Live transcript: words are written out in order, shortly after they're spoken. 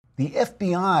The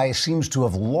FBI seems to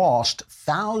have lost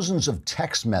thousands of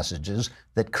text messages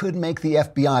that could make the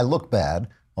FBI look bad,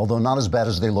 although not as bad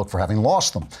as they look for having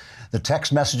lost them. The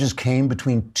text messages came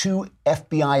between two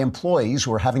FBI employees who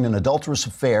were having an adulterous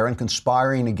affair and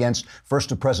conspiring against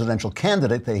first a presidential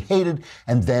candidate they hated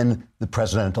and then the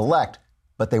president-elect,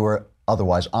 but they were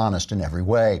otherwise honest in every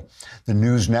way. The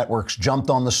news networks jumped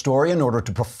on the story in order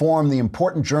to perform the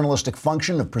important journalistic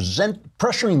function of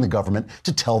pressuring the government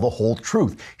to tell the whole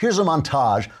truth. Here's a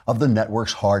montage of the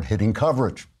network's hard-hitting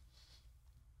coverage.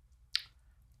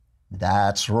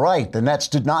 That's right. The Nets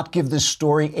did not give this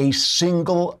story a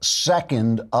single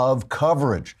second of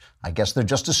coverage. I guess they're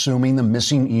just assuming the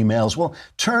missing emails will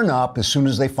turn up as soon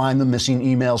as they find the missing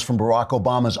emails from Barack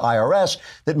Obama's IRS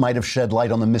that might have shed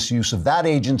light on the misuse of that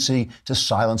agency to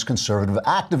silence conservative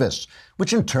activists,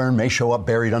 which in turn may show up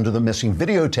buried under the missing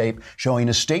videotape showing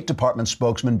a State Department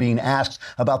spokesman being asked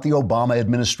about the Obama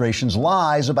administration's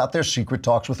lies about their secret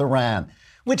talks with Iran,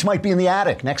 which might be in the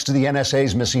attic next to the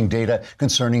NSA's missing data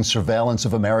concerning surveillance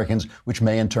of Americans, which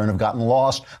may in turn have gotten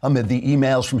lost amid the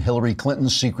emails from Hillary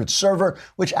Clinton's secret server,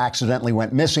 which accidentally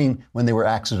went missing when they were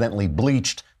accidentally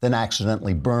bleached, then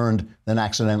accidentally burned, then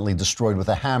accidentally destroyed with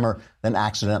a hammer, then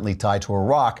accidentally tied to a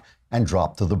rock and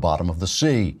dropped to the bottom of the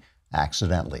sea,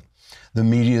 accidentally. The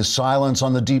media's silence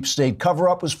on the deep state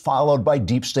cover-up was followed by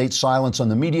deep state silence on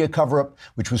the media cover-up,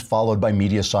 which was followed by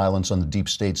media silence on the deep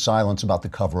state silence about the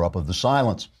cover-up of the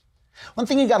silence. One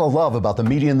thing you gotta love about the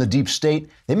media and the deep state,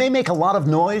 they may make a lot of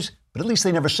noise, but at least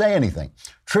they never say anything.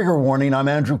 Trigger warning, I'm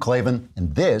Andrew Klavan,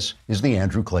 and this is The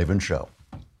Andrew Klavan Show.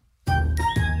 I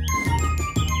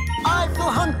feel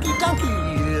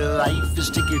hunky-dunky, life is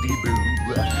tickety-boo.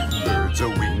 Birds are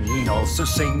winging, also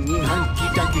singing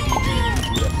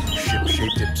hunky-dunky-doo.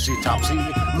 Ship-shaped, tipsy-topsy,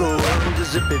 the world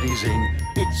is zippity-zing.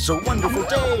 It's a wonderful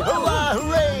day, hurrah,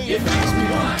 hooray! It makes me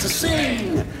want to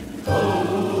sing.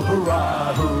 Oh,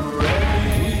 hurrah,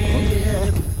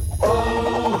 hooray!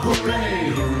 Oh,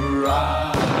 hooray, hurrah!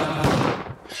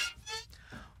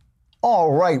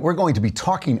 All right, we're going to be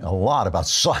talking a lot about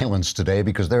silence today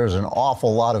because there is an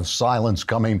awful lot of silence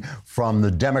coming from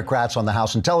the Democrats on the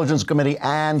House Intelligence Committee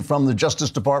and from the Justice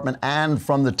Department and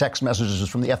from the text messages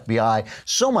from the FBI.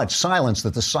 So much silence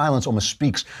that the silence almost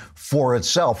speaks for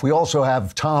itself. We also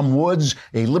have Tom Woods,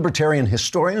 a libertarian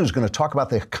historian who's going to talk about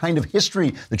the kind of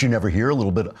history that you never hear, a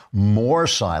little bit more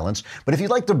silence. But if you'd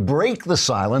like to break the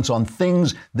silence on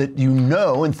things that you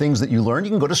know and things that you learn, you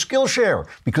can go to Skillshare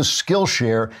because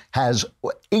Skillshare has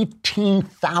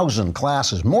 18,000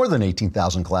 classes, more than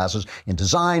 18,000 classes in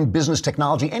design, business,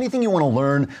 technology, anything you want to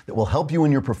learn that will help you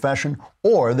in your profession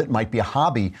or that might be a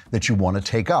hobby that you want to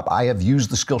take up. I have used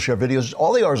the Skillshare videos.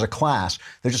 All they are is a class.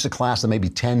 They're just a class that may be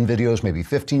 10 videos, maybe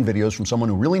 15 videos from someone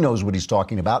who really knows what he's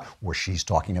talking about or she's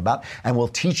talking about and will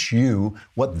teach you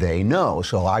what they know.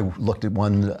 So I looked at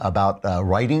one about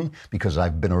writing because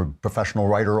I've been a professional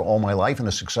writer all my life and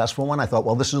a successful one. I thought,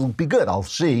 well, this will be good. I'll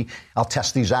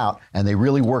test these out. And they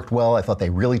really worked well. I thought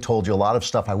they really told you a lot of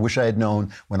stuff I wish I had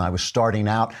known when I was starting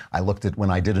out. I looked at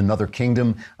when I did Another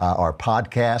Kingdom, our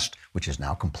podcast, which is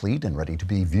now complete and ready to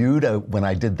be viewed. When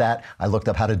I did that, I looked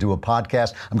up how to do a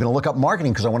podcast. I'm going to look up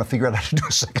marketing because I want to figure out how to do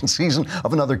a second season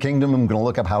of Another Kingdom. I'm going to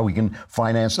look up how we can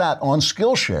finance that on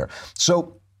Skillshare.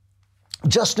 So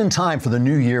just in time for the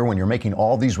new year when you're making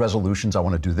all these resolutions, I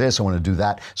want to do this, I want to do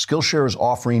that, Skillshare is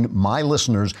offering my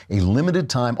listeners a limited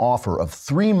time offer of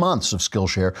 3 months of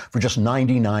Skillshare for just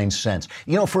 99 cents.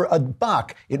 You know, for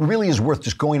 $1, it really is worth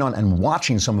just going on and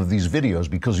watching some of these videos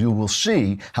because you will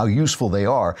see how useful they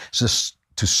are. So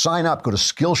to sign up, go to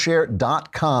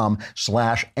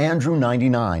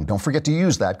Skillshare.com/Andrew99. Don't forget to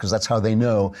use that because that's how they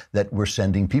know that we're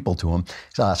sending people to them.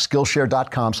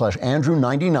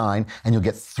 Skillshare.com/Andrew99, and you'll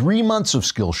get 3 months of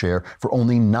Skillshare for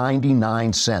only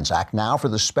 99 cents. Act now for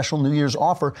this special New Year's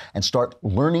offer and start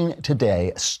learning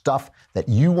today stuff that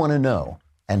you want to know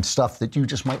and stuff that you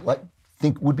just might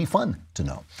think would be fun to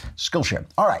know. Skillshare.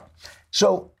 All right.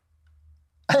 So,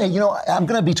 you know, I'm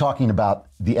going to be talking about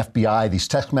the FBI, these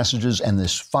text messages, and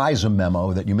this FISA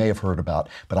memo that you may have heard about,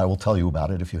 but I will tell you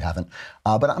about it if you haven't.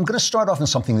 But I'm going to start off in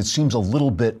something that seems a little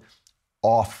bit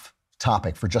off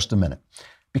topic for just a minute,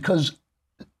 because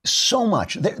so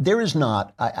much, there is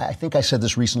not, I think I said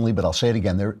this recently, but I'll say it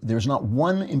again, there's not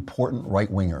one important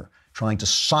right-winger trying to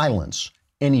silence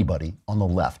anybody on the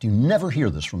left. You never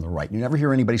hear this from the right. You never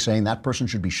hear anybody saying that person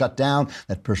should be shut down,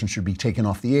 that person should be taken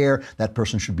off the air, that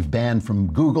person should be banned from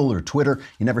Google or Twitter.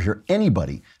 You never hear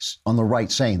anybody on the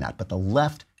right saying that. But the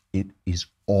left, it is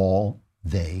all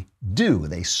they do.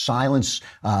 They silence,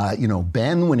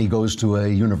 Ben when he goes to a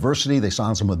university. They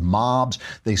silence him with mobs.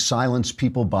 They silence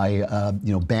people by,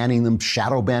 banning them,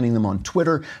 shadow banning them on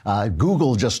Twitter.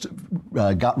 Google just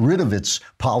got rid of its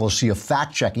policy of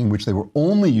fact checking, which they were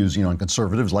only using on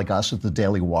conservatives like us at the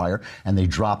Daily Wire, and they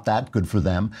dropped that. Good for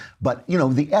them. But,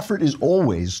 the effort is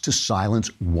always to silence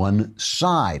one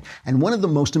side. And one of the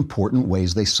most important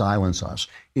ways they silence us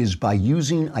is by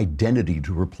using identity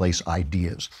to replace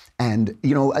ideas. And,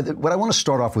 what I want to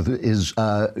start off with is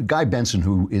Guy Benson,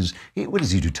 who is, what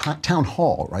does he do? Town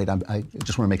Hall, right? I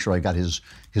just want to make sure I got his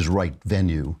right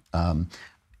venue.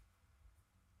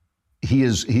 He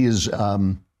is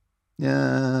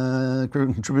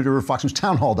contributor of Fox News,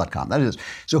 townhall.com. That is.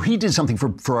 So he did something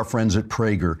for our friends at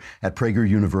Prager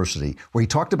University, where he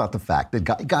talked about the fact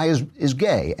that Guy is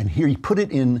gay. And here he put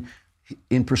it in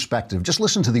perspective. Just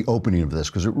listen to the opening of this,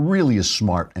 because it really is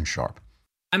smart and sharp.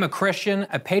 I'm a Christian,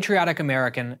 a patriotic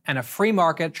American, and a free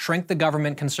market, shrink the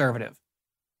government conservative,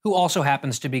 who also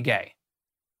happens to be gay.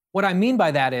 What I mean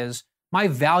by that is, my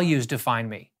values define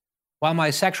me, while my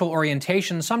sexual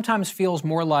orientation sometimes feels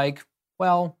more like,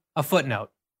 well, a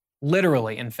footnote.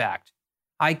 Literally, in fact.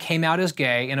 I came out as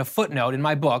gay in a footnote in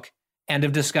my book, End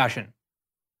of Discussion.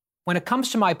 When it comes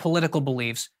to my political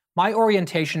beliefs, my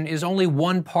orientation is only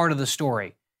one part of the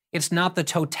story. It's not the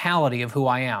totality of who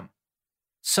I am.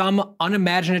 Some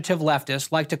unimaginative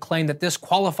leftists like to claim that this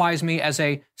qualifies me as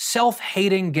a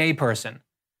self-hating gay person.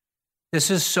 This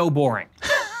is so boring.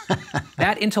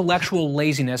 That intellectual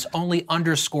laziness only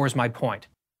underscores my point.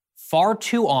 Far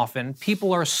too often,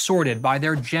 people are sorted by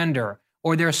their gender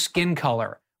or their skin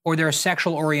color or their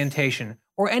sexual orientation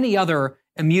or any other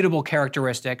immutable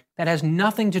characteristic that has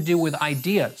nothing to do with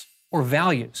ideas or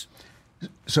values.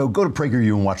 So go to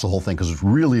PragerU and watch the whole thing, because it's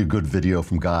really a good video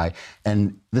from Guy.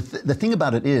 And the thing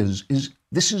about it is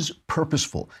this is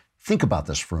purposeful. Think about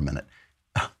this for a minute.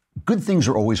 Good things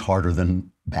are always harder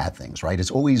than bad things, right? It's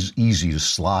always easy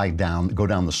to go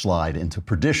down the slide into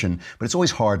perdition, but it's always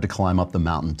hard to climb up the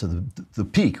mountain to the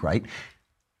peak, right?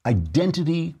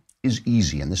 Identity is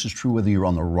easy, and this is true whether you're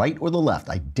on the right or the left.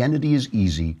 Identity is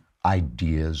easy.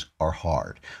 Ideas are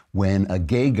hard. When a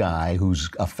gay guy who's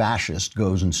a fascist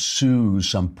goes and sues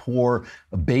some poor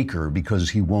baker because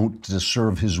he won't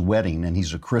serve his wedding and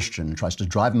he's a Christian and tries to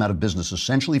drive him out of business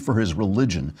essentially for his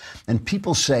religion, and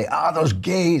people say, those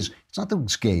gays. It's not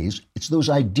those gays, it's those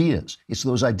ideas. It's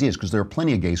those ideas, because there are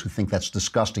plenty of gays who think that's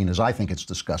disgusting, as I think it's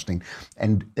disgusting.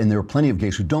 And there are plenty of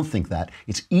gays who don't think that.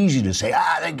 It's easy to say,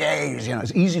 the gays,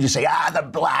 it's easy to say, the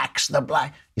blacks, the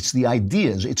black. It's the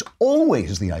ideas. It's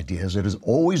always the ideas. It is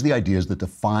always the ideas that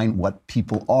define what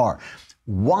people are.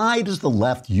 Why does the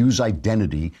left use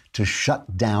identity to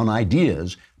shut down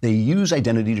ideas? They use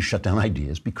identity to shut down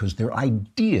ideas because their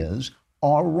ideas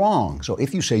are wrong. So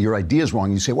if you say your idea is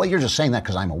wrong, you say, well, you're just saying that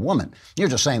because I'm a woman. You're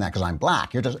just saying that because I'm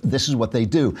black. This is what they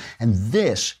do. And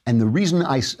the reason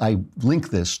I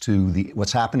link this to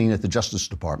what's happening at the Justice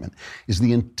Department is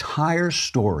the entire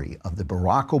story of the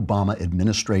Barack Obama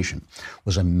administration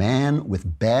was a man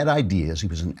with bad ideas. He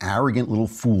was an arrogant little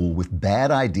fool with bad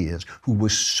ideas who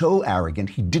was so arrogant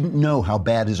he didn't know how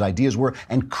bad his ideas were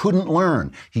and couldn't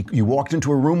learn. You walked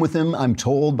into a room with him, I'm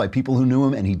told, by people who knew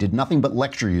him, and he did nothing but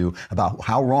lecture you about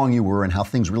how wrong you were and how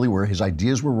things really were. His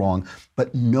ideas were wrong,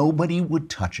 but nobody would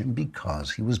touch him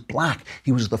because he was black.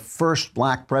 He was the first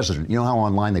black president. You know how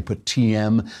online they put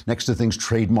TM next to things,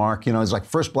 trademark, it's like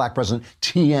first black president,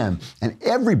 TM. And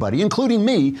everybody, including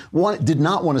me, did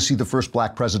not want to see the first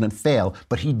black president fail,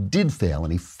 but he did fail.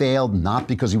 And he failed not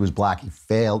because he was black, he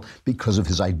failed because of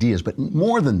his ideas. But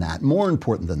more than that, more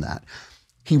important than that,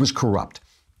 he was corrupt.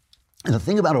 And the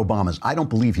thing about Obama is I don't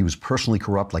believe he was personally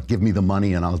corrupt, like give me the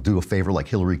money and I'll do a favor, like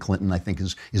Hillary Clinton, I think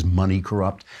is money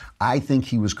corrupt. I think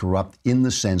he was corrupt in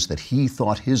the sense that he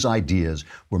thought his ideas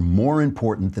were more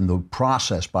important than the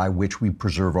process by which we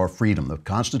preserve our freedom, the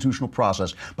constitutional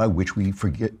process by which we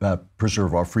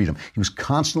preserve our freedom. He was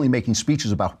constantly making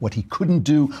speeches about what he couldn't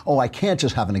do. I can't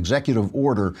just have an executive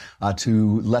order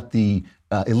to let the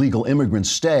illegal immigrants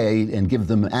stay and give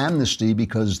them amnesty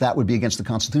because that would be against the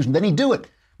Constitution. Then he'd do it.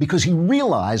 Because he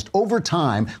realized over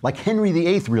time, like Henry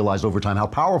VIII realized over time how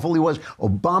powerful he was,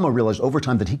 Obama realized over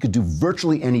time that he could do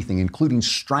virtually anything, including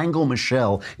strangle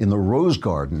Michelle in the Rose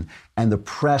Garden, and the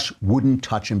press wouldn't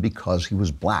touch him because he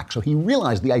was black. So he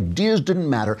realized the ideas didn't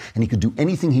matter, and he could do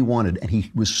anything he wanted. And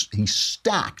he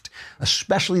stacked,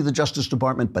 especially the Justice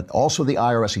Department, but also the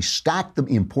IRS. He stacked the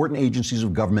important agencies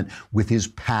of government with his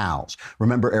pals.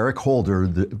 Remember, Eric Holder,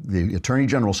 the Attorney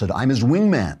General, said, I'm his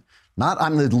wingman. Not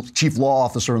I'm the chief law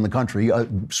officer in the country,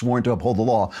 sworn to uphold the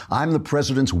law. I'm the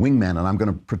president's wingman, and I'm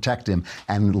going to protect him.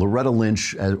 And Loretta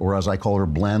Lynch, or as I call her,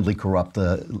 blandly corrupt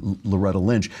Loretta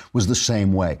Lynch, was the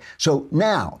same way. So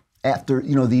now, after,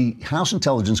 the House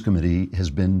Intelligence Committee has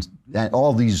been,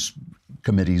 all these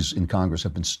committees in Congress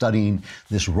have been studying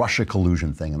this Russia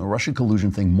collusion thing. And the Russia collusion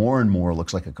thing more and more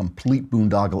looks like a complete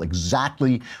boondoggle,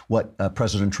 exactly what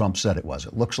President Trump said it was.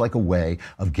 It looks like a way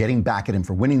of getting back at him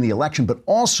for winning the election, but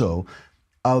also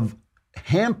of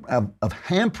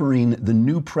hampering the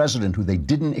new president who they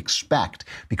didn't expect,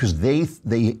 because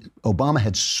Obama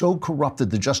had so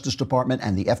corrupted the Justice Department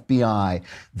and the FBI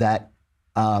that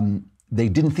they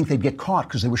didn't think they'd get caught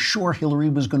because they were sure Hillary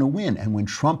was going to win. And when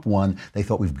Trump won, they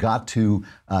thought, we've got to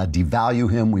devalue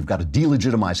him. We've got to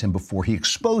delegitimize him before he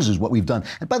exposes what we've done.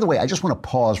 And by the way, I just want to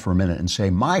pause for a minute and say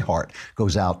my heart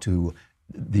goes out to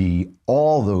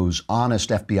all those honest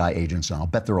FBI agents, and I'll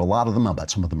bet there are a lot of them. I'll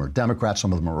bet some of them are Democrats,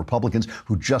 some of them are Republicans,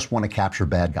 who just want to capture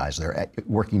bad guys. They're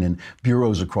working in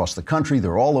bureaus across the country.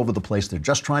 They're all over the place. They're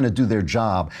just trying to do their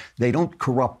job. They don't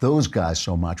corrupt those guys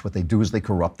so much. What they do is they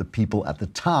corrupt the people at the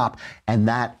top, and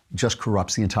that just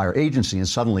corrupts the entire agency. And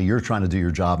suddenly you're trying to do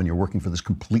your job and you're working for this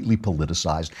completely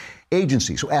politicized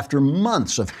agency. So after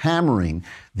months of hammering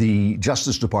the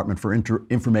Justice Department for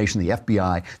information, the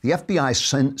FBI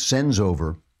sends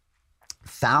over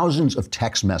thousands of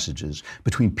text messages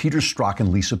between Peter Strzok and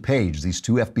Lisa Page, these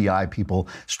two FBI people.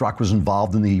 Strzok was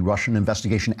involved in the Russian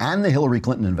investigation and the Hillary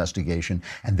Clinton investigation,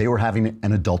 and they were having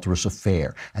an adulterous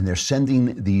affair. And they're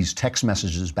sending these text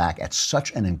messages back at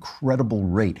such an incredible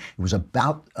rate. It was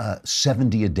about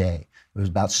 70 a day. It was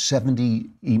about 70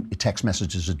 text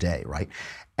messages a day, right?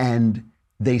 And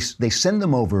they send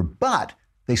them over, but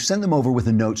they send them over with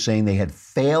a note saying they had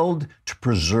failed to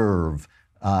preserve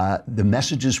the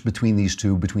messages between these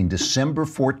two between December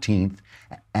 14th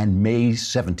and May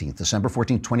 17th, December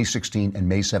 14th, 2016 and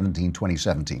May 17th,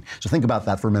 2017. So think about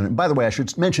that for a minute. And by the way, I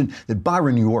should mention that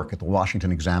Byron York at the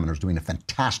Washington Examiner is doing a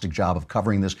fantastic job of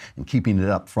covering this and keeping it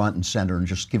up front and center and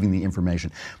just giving the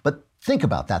information. But think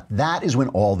about that. That is when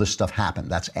all this stuff happened.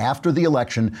 That's after the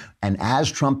election, and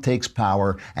as Trump takes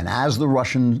power, and as the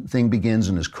Russian thing begins,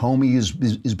 and as Comey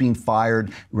is being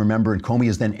fired. Remember, and Comey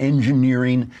is then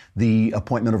engineering the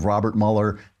appointment of Robert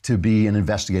Mueller to be an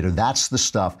investigator. That's the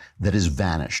stuff that has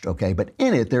vanished, okay? But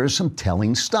in it, there is some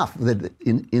telling stuff. That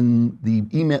in the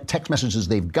email, text messages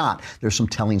they've got, there's some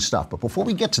telling stuff. But before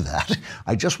we get to that,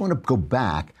 I just want to go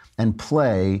back and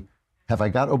play. Have I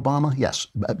got Obama? Yes.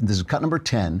 This is cut number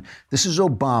 10. This is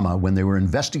Obama when they were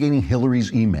investigating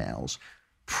Hillary's emails,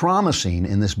 promising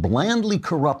in this blandly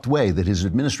corrupt way that his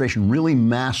administration really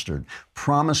mastered,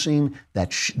 promising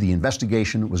that the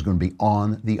investigation was going to be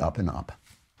on the up and up.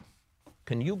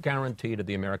 Can you guarantee to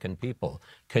the American people,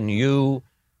 can you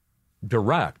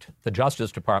direct the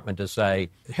Justice Department to say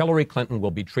Hillary Clinton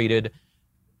will be treated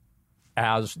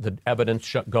as the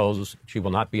evidence goes, she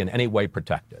will not be in any way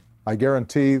protected? I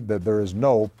guarantee that there is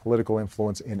no political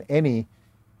influence in any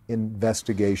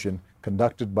investigation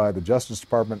conducted by the Justice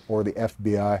Department or the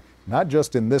FBI, not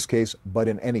just in this case, but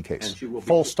in any case.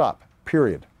 Full stop,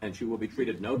 period. And she will be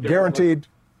treated no differently? Guaranteed,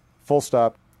 full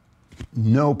stop.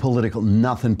 No political,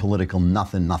 nothing,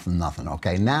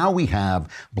 okay? Now we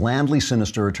have blandly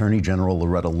sinister Attorney General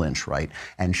Loretta Lynch, right?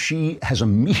 And she has a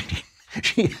meeting.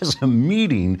 She has a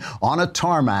meeting on a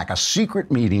tarmac, a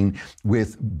secret meeting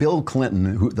with Bill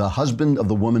Clinton, the husband of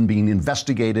the woman being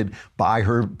investigated by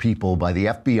her people, by the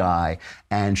FBI.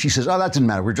 And she says, oh, that didn't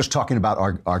matter. We're just talking about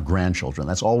our grandchildren.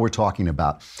 That's all we're talking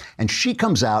about. And she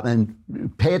comes out, and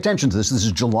pay attention to this. This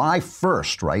is July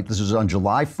 1st, right? This is on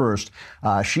July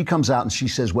 1st. She comes out and she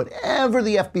says, whatever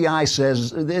the FBI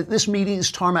says,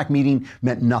 this tarmac meeting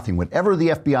meant nothing. Whatever the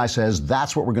FBI says,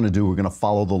 that's what we're going to do. We're going to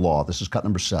follow the law. This is cut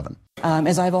number 7.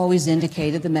 As I've always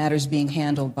indicated, the matter is being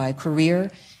handled by career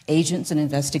agents and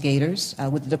investigators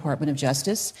with the Department of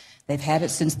Justice. They've had it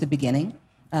since the beginning.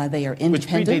 They are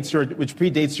independent. Which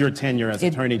predates your tenure as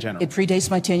Attorney General. It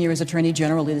predates my tenure as Attorney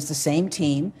General. It is the same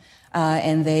team,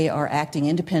 and they are acting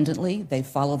independently. They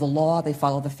follow the law. They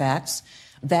follow the facts.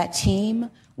 That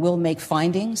team will make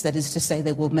findings. That is to say,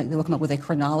 they will come up with a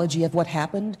chronology of what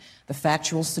happened, the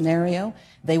factual scenario.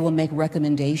 They will make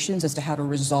recommendations as to how to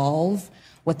resolve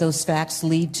what those facts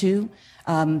lead to.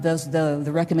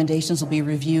 The recommendations will be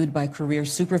reviewed by career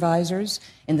supervisors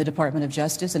in the Department of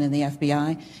Justice and in the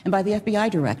FBI, and by the FBI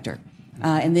director.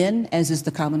 And then, as is the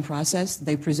common process,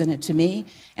 they present it to me,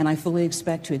 and I fully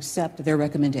expect to accept their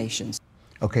recommendations.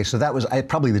 Okay, so that was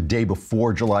probably the day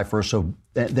before July 1st. So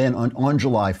then on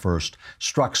July 1st,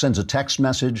 Strzok sends a text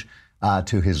message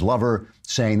to his lover,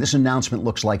 saying this announcement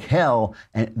looks like hell.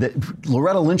 And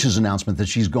Loretta Lynch's announcement that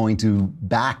she's going to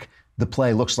back the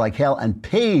play looks like hell. And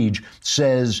Page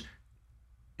says,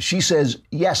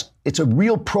 yes, it's a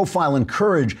real profile in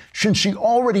courage, since she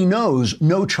already knows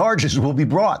no charges will be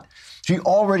brought. She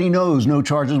already knows no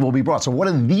charges will be brought. So what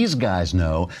do these guys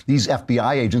know, these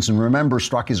FBI agents? And remember,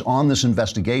 Strzok is on this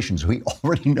investigation, so he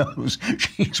already knows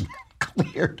she's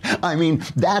cleared. I mean,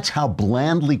 that's how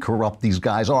blandly corrupt these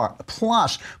guys are.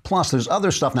 Plus, there's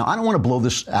other stuff. Now, I don't want to blow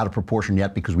this out of proportion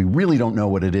yet because we really don't know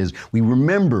what it is. We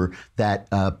remember that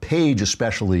Page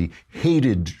especially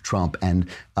hated Trump, and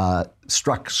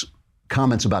Strzok's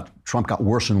comments about Trump got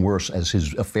worse and worse as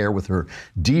his affair with her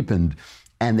deepened.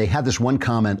 And they had this one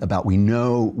comment about we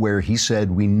know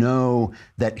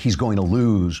that he's going to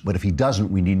lose, but if he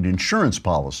doesn't, we need an insurance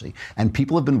policy. And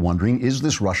people have been wondering, is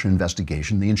this Russia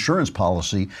investigation the insurance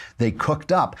policy they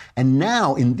cooked up? And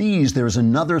now in these, there's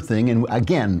another thing. And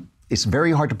again, it's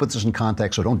very hard to put this in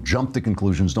context, so don't jump to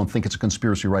conclusions. Don't think it's a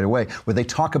conspiracy right away, where they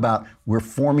talk about we're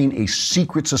forming a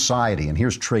secret society. And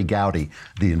here's Trey Gowdy,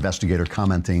 the investigator,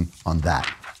 commenting on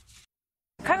that.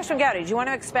 Congressman Gowdy, do you want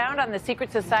to expound on the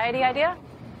secret society idea?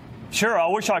 Sure, I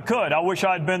wish I could. I wish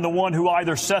I'd been the one who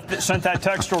either sent that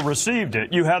text or received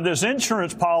it. You have this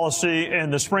insurance policy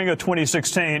in the spring of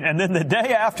 2016, and then the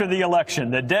day after the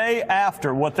election, the day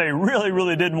after what they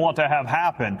really didn't want to have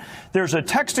happen, there's a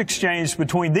text exchange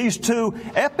between these two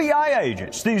FBI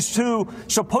agents, these two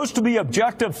supposed to be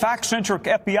objective, fact-centric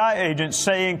FBI agents,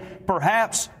 saying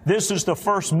perhaps this is the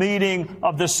first meeting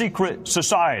of the secret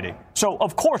society. So,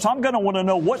 of course, I'm going to want to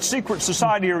know what secret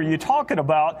society are you talking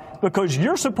about, because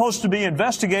you're supposed to be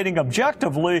investigating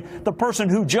objectively the person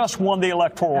who just won the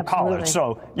Electoral College.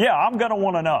 So, yeah, I'm going to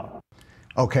want to know.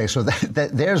 Okay, so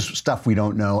there's stuff we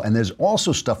don't know, and there's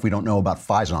also stuff we don't know about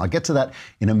Pfizer. I'll get to that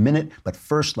in a minute, but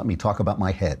first let me talk about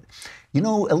my head. You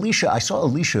know, Alicia, I saw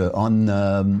Alicia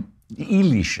on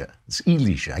Elisha. It's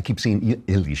Elisha. I keep saying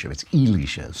Elisha. It's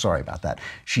Elisha. Sorry about that.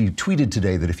 She tweeted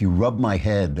today that if you rub my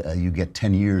head, you get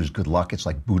 10 years. Good luck. It's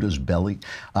like Buddha's belly.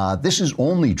 This is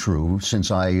only true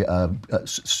since I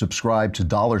subscribed to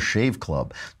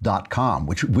DollarShaveClub.com,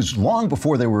 which was long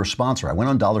before they were a sponsor. I went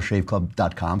on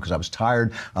DollarShaveClub.com because I was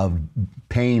tired of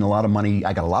paying a lot of money.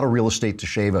 I got a lot of real estate to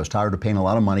shave. I was tired of paying a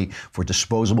lot of money for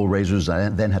disposable razors I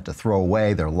then had to throw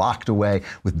away. They're locked away.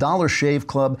 With Dollar Shave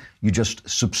Club, you just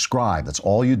subscribe. That's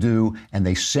all you do, and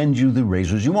they send you the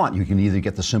razors you want. You can either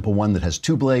get the simple one that has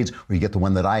 2 blades, or you get the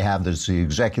one that I have that's the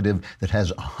executive that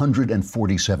has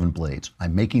 147 blades.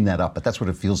 I'm making that up, but that's what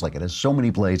it feels like. It has so many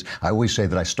blades. I always say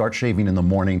that I start shaving in the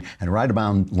morning, and right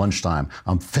about lunchtime,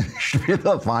 I'm finished with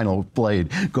the final blade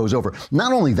goes over.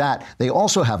 Not only that, they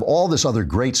also have all this other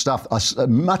great stuff,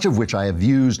 much of which I have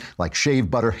used, like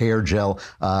shave butter, hair gel,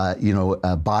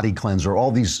 body cleanser, all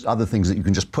these other things that you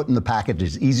can just put in the package.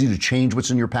 It's easy to change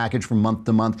what's in your package from month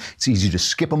to month. It's easy to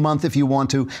skip a month if you want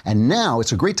to. And now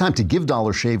it's a great time to give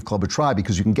Dollar Shave Club a try,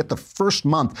 because you can get the first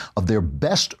month of their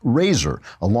best razor,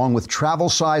 along with travel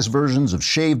size versions of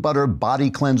shave butter,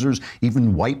 body cleansers,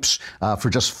 even wipes, for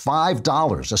just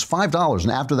 $5. That's $5.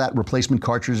 And after that, replacement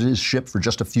cartridges ship for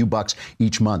just a few bucks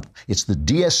each month. It's the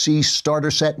DSC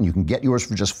starter set, and you can get yours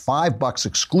for just $5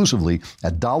 exclusively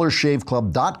at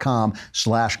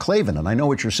DollarShaveClub.com/Klavan. And I know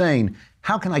what you're saying.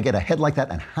 How can I get a head like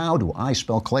that? And how do I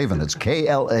spell Klavan? It's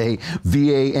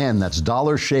Klavan. That's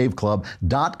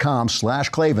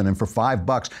DollarShaveClub.com/Klavan. And for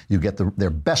 $5, you get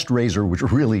their best razor, which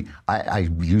really, I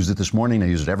used it this morning. I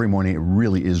use it every morning. It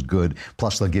really is good.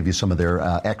 Plus, they'll give you some of their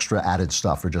extra added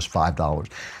stuff for just $5.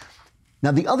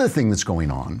 Now, the other thing that's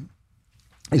going on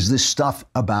is this stuff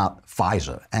about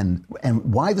FISA. And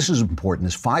why this is important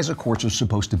is FISA courts are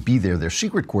supposed to be there. They're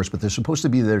secret courts, but they're supposed to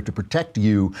be there to protect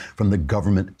you from the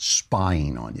government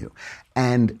spying on you.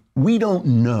 And we don't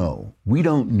know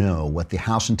what the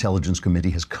House Intelligence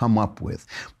Committee has come up with,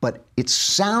 but it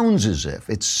sounds as if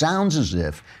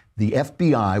the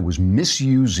FBI was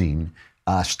misusing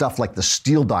stuff like the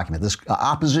Steele document, this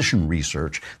opposition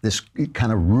research, this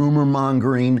kind of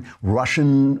rumor-mongering,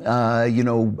 Russian,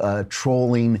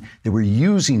 trolling. They were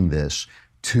using this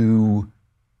to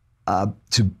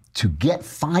get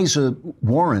FISA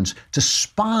warrants to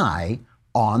spy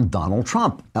on Donald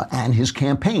Trump and his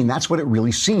campaign. That's what it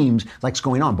really seems like is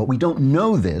going on. But we don't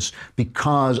know this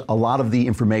because a lot of the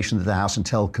information that the House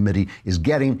Intel Committee is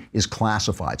getting is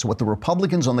classified. So what the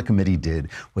Republicans on the committee did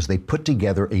was they put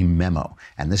together a memo,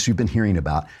 and this you've been hearing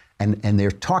about, and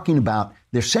they're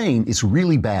saying it's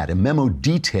really bad. A memo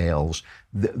details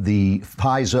the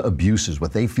FISA abuses,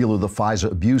 what they feel are the FISA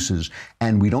abuses,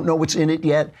 and we don't know what's in it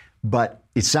yet, but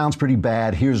it sounds pretty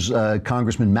bad. Here's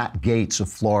Congressman Matt Gaetz of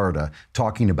Florida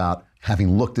talking about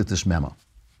having looked at this memo.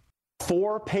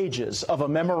 4 pages of a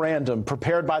memorandum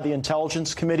prepared by the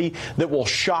Intelligence Committee that will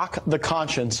shock the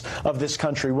conscience of this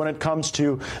country when it comes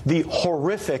to the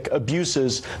horrific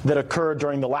abuses that occurred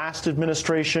during the last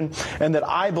administration and that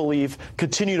I believe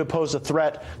continue to pose a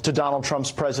threat to Donald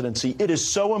Trump's presidency. It is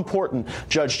so important,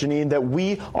 Judge Jeanine, that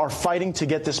we are fighting to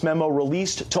get this memo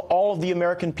released to all of the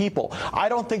American people. I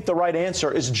don't think the right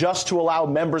answer is just to allow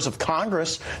members of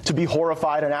Congress to be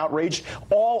horrified and outraged.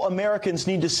 All Americans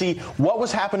need to see what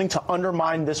was happening to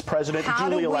undermine this president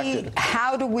duly elected.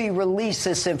 How do we release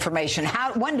this information?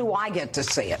 When do I get to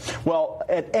see it? Well,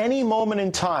 at any moment in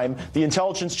time, the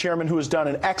intelligence chairman, who has done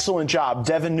an excellent job,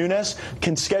 Devin Nunes,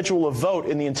 can schedule a vote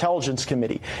in the Intelligence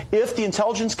Committee. If the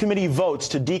Intelligence Committee votes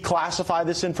to declassify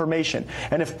this information,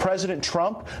 and if President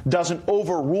Trump doesn't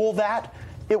overrule that,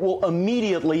 it will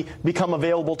immediately become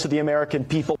available to the American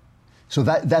people. So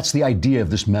that's the idea of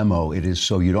this memo. It is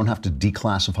so you don't have to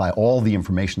declassify all the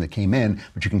information that came in,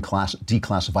 but you can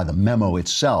declassify the memo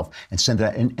itself and send it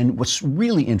out. And what's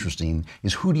really interesting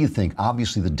is, who do you think?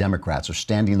 Obviously, the Democrats are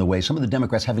standing in the way. Some of the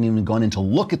Democrats haven't even gone in to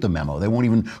look at the memo. They won't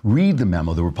even read the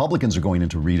memo. The Republicans are going in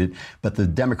to read it, but the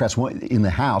Democrats won't, in the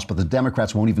House, but the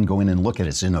Democrats won't even go in and look at it.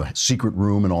 It's in a secret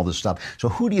room and all this stuff. So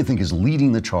who do you think is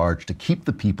leading the charge to keep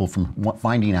the people from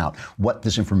finding out what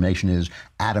this information is?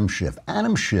 Adam Schiff.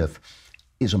 Adam Schiff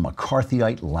is a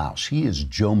McCarthyite louse. He is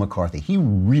Joe McCarthy. He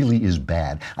really is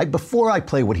bad. Before I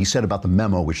play what he said about the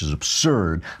memo, which is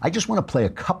absurd, I just want to play a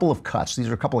couple of cuts. These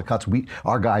are a couple of cuts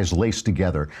our guys laced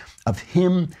together of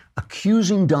him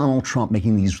accusing Donald Trump,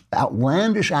 making these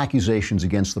outlandish accusations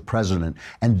against the president.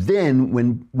 And then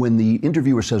when the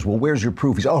interviewer says, well, where's your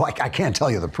proof? He's, I can't tell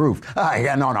you the proof. No,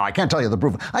 I can't tell you the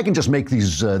proof. I can just make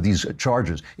these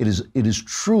charges. It is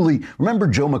truly, remember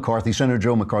Joe McCarthy, Senator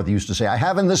Joe McCarthy used to say, I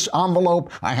have in this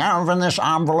envelope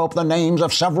the names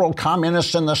of several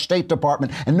communists in the State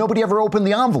Department, and nobody ever opened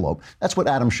the envelope. That's what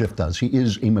Adam Schiff does. He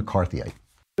is a McCarthyite.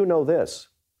 You know this.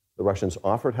 The Russians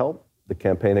offered help. The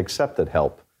campaign accepted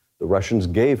help. The Russians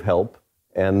gave help,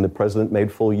 and the president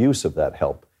made full use of that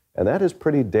help. And that is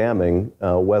pretty damning,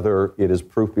 whether it is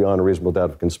proof beyond a reasonable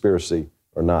doubt of conspiracy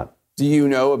or not. Do you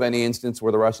know of any instance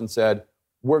where the Russians said,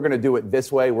 we're going to do it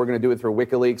this way, we're going to do it through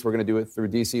WikiLeaks, we're going to do it through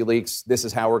DC Leaks, this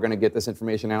is how we're going to get this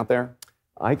information out there?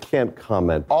 I can't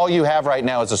comment. All you have right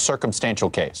now is a circumstantial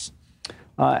case.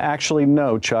 Actually,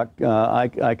 no, Chuck.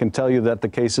 I can tell you that the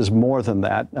case is more than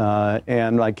that,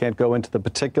 and I can't go into the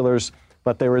particulars,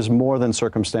 but there is more than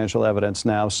circumstantial evidence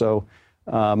now. So,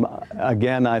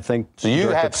 again, I think... So you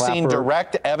have seen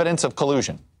direct evidence of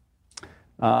collusion?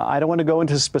 I don't want to go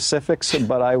into specifics,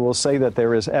 but I will say that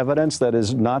there is evidence that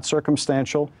is not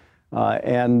circumstantial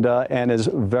and is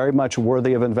very much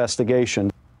worthy of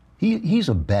investigation. He's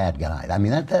a bad guy. I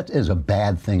mean, that is a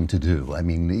bad thing to do. I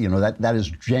mean, that is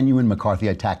genuine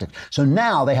McCarthyite tactics. So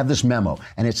now they have this memo,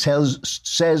 and it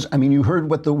says, I mean, you heard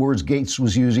what the words Gates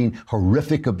was using,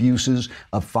 horrific abuses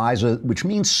of FISA, which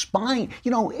means spying.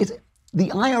 The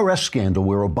IRS scandal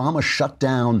where Obama shut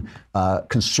down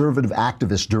conservative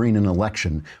activists during an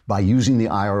election by using the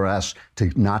IRS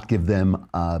to not give them,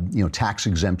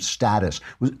 tax-exempt status,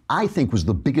 I think was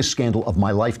the biggest scandal of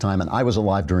my lifetime, and I was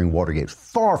alive during Watergate.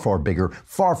 Far, far bigger,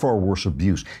 far, far worse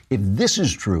abuse. If this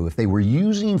is true, if they were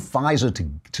using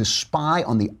FISA to spy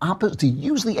on to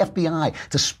use the FBI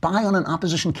to spy on an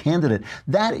opposition candidate,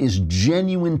 that is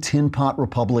genuine tin pot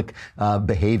republic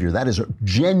behavior. That is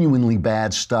genuinely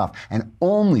bad stuff. And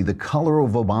only the color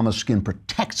of Obama's skin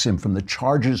protects him from the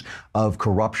charges of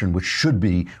corruption, which should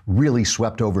be really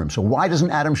swept over him. So why doesn't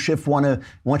Adam Schiff want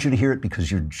you to hear it?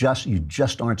 Because you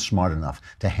just aren't smart enough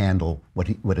to handle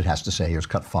what it has to say. Here's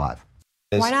cut 5.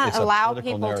 Why not allow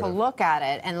people to look at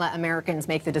it and let Americans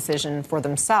make the decision for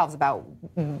themselves about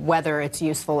whether it's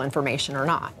useful information or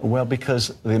not? Well, because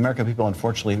the American people,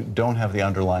 unfortunately, don't have the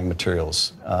underlying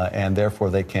materials, and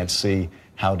therefore they can't see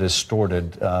how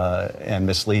distorted and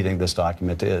misleading this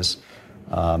document is.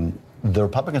 The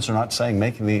Republicans are not saying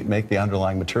make the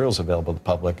underlying materials available to the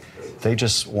public. They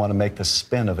just want to make the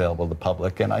spin available to the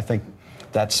public. And I think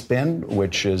that spin,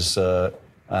 which is a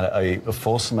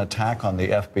fulsome attack on the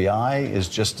FBI, is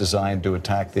just designed to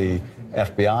attack the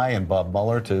FBI and Bob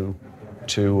Mueller to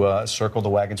circle the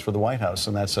wagons for the White House.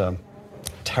 And that's a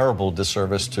terrible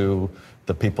disservice to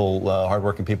the people,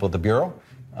 hardworking people at the Bureau.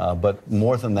 But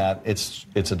more than that, it's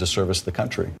a disservice to the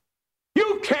country.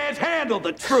 You can't handle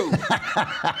the truth.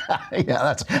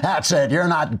 Yeah, that's it. You're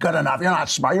not good enough. You're not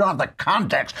smart. You don't have the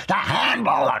context to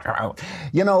handle the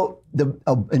truth.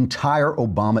 The entire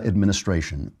Obama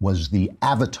administration was the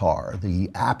avatar, the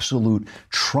absolute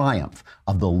triumph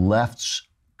of the left's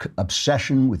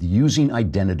obsession with using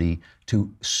identity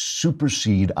to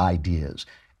supersede ideas.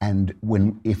 And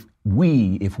if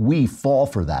we fall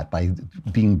for that by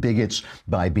being bigots,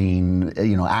 by being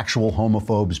actual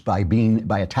homophobes,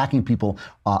 by attacking people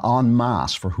en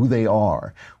masse for who they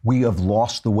are, we have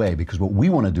lost the way, because what we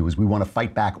want to do is we want to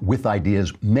fight back with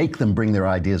ideas, make them bring their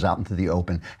ideas out into the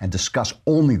open and discuss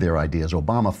only their ideas.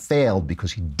 Obama failed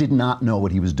because he did not know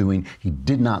what he was doing. He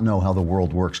did not know how the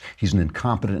world works. He's an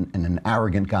incompetent and an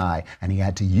arrogant guy, and he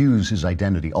had to use his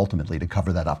identity ultimately to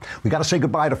cover that up. We got to say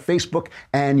goodbye to Facebook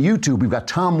and YouTube. We've got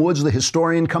Tom Woods, the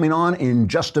historian, coming on in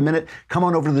just a minute. Come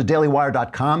on over to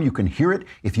thedailywire.com. You can hear it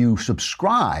if you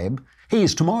subscribe. Hey,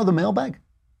 is tomorrow the mailbag?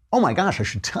 Oh my gosh, I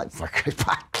should tell you.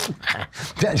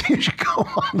 You should go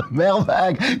on the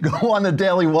mailbag, go on the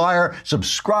Daily Wire,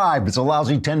 subscribe. It's a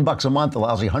lousy $10 a month, a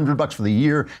lousy $100 for the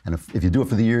year. And if you do it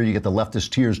for the year, you get the Leftist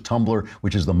Tears tumbler,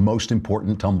 which is the most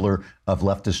important tumbler of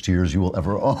Leftist Tears you will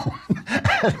ever own.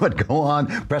 But go on,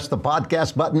 press the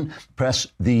podcast button, press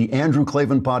the Andrew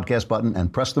Klavan podcast button,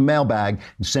 and press the mailbag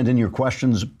and send in your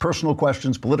questions, personal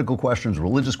questions, political questions,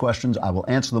 religious questions. I will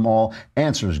answer them all.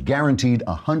 Answers guaranteed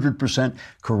 100%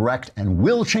 correct, and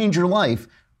will change your life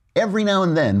every now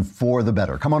and then for the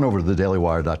better. Come on over to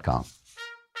thedailywire.com.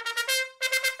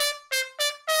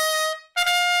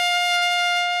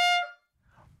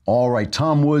 All right,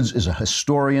 Tom Woods is a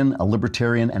historian, a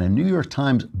libertarian, and a New York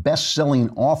Times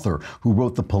best-selling author who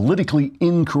wrote the politically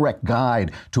incorrect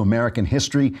guide to American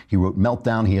history. He wrote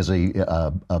Meltdown. He has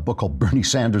a book called Bernie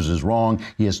Sanders is Wrong.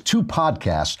 He has two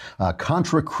podcasts,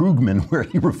 Contra Krugman, where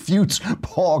he refutes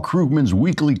Paul Krugman's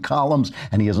weekly columns,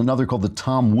 and he has another called The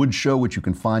Tom Woods Show, which you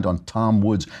can find on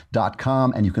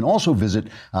tomwoods.com. And you can also visit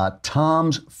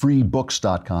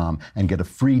tomsfreebooks.com and get a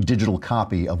free digital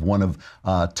copy of one of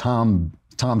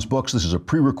Tom's books. This is a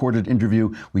pre-recorded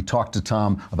interview. We talked to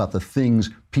Tom about the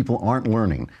things people aren't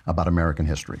learning about American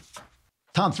history.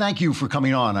 Tom, thank you for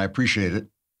coming on. I appreciate it.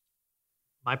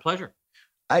 My pleasure.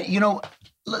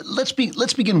 Let's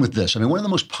begin with this. I mean, one of the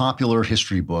most popular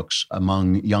history books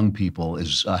among young people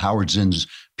is Howard Zinn's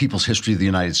People's History of the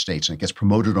United States, and it gets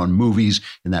promoted on movies.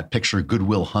 In that picture, Good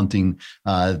Will Hunting,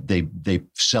 they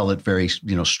sell it very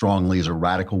strongly as a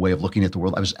radical way of looking at the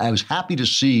world. I was happy to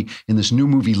see in this new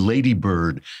movie Lady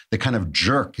Bird, the kind of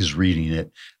jerk is reading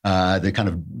it, the kind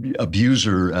of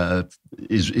abuser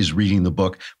is reading the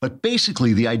book. But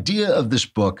basically, the idea of this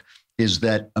book is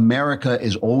that America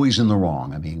is always in the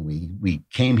wrong. I mean, we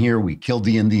came here, we killed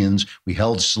the Indians, we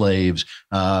held slaves.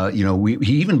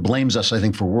 He even blames us, I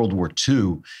think, for World War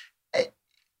II.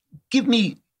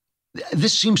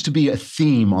 This seems to be a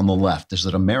theme on the left, is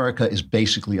that America is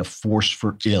basically a force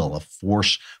for ill, a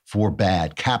force for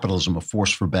bad, capitalism, a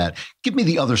force for bad. Give me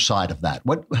the other side of that.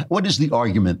 What is the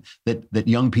argument that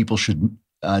young people should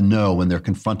know when they're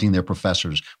confronting their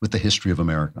professors with the history of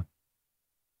America?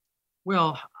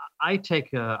 Well, I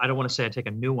don't want to say I take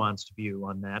a nuanced view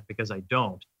on that, because I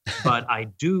don't, but I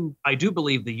do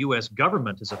believe the U.S.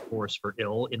 government is a force for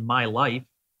ill in my life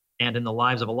and in the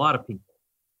lives of a lot of people.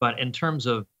 But in terms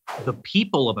of the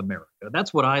people of America,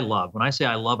 that's what I love. When I say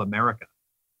I love America,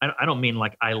 I don't mean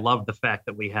like I love the fact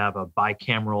that we have a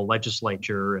bicameral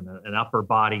legislature and an upper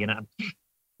body.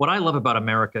 What I love about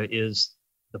America is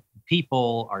the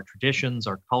people, our traditions,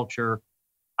 our culture.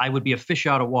 I would be a fish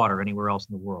out of water anywhere else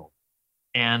in the world.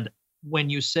 And when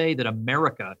you say that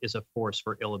America is a force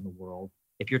for ill in the world,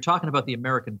 if you're talking about the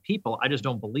American people, I just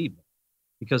don't believe it.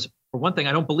 Because for one thing,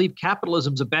 I don't believe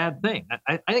capitalism's a bad thing.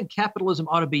 I think capitalism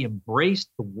ought to be embraced.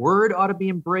 The word ought to be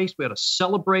embraced. We ought to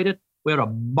celebrate it. We ought to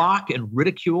mock and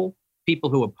ridicule people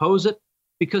who oppose it.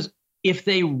 Because if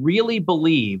they really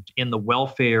believed in the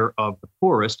welfare of the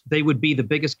poorest, they would be the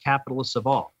biggest capitalists of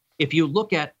all. If you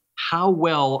look at how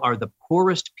well are the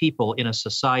poorest people in a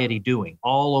society doing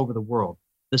all over the world,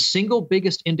 the single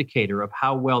biggest indicator of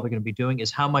how well they're going to be doing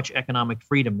is how much economic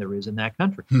freedom there is in that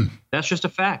country. That's just a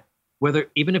fact.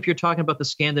 Even if you're talking about the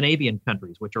Scandinavian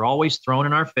countries, which are always thrown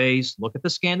in our face, look at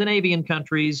the Scandinavian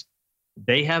countries.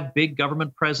 They have big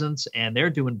government presence and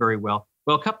they're doing very well.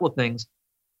 Well, a couple of things.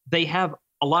 They have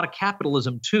a lot of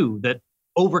capitalism too that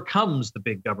overcomes the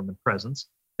big government presence.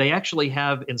 They actually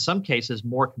have, in some cases,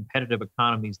 more competitive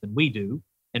economies than we do,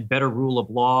 and better rule of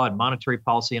law and monetary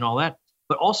policy and all that.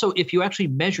 But also, if you actually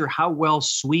measure how well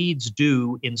Swedes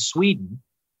do in Sweden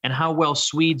and how well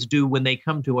Swedes do when they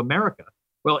come to America,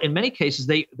 well, in many cases,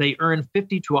 they earn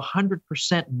 50 to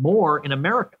 100% more in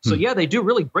America. So yeah, they do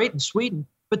really great in Sweden,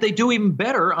 but they do even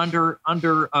better under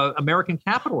American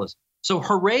capitalism. So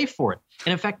hooray for it.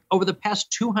 And in fact, over the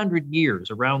past 200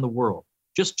 years around the world,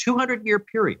 just 200-year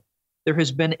period, there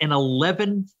has been an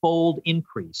 11-fold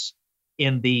increase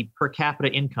in the per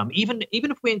capita income, even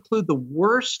if we include the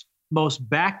worst, most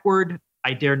backward,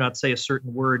 I dare not say a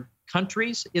certain word,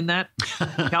 countries in that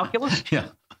calculus, yeah.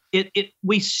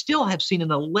 We still have seen an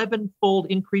 11-fold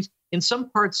increase. In some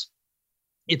parts,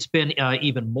 it's been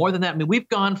even more than that. I mean, we've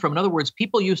gone from, in other words,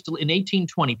 people used to, in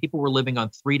 1820, people were living on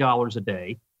 $3 a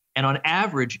day. And on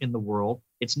average in the world,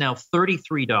 it's now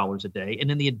 $33 a day.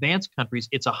 And in the advanced countries,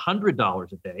 it's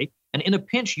 $100 a day. And in a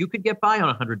pinch, you could get by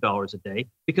on $100 a day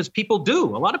because people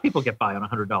do. A lot of people get by on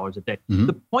 $100 a day. Mm-hmm.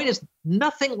 The point is,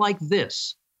 nothing like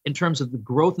this in terms of the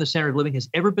growth in the standard of living has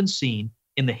ever been seen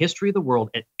in the history of the world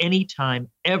at any time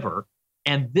ever.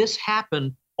 And this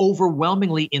happened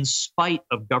overwhelmingly in spite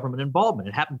of government involvement.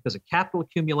 It happened because of capital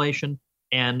accumulation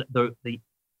and the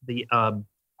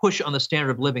push on the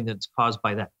standard of living that's caused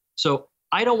by that. So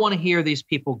I don't want to hear these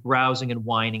people grousing and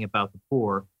whining about the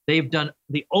poor. They've done,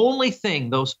 the only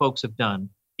thing those folks have done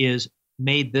is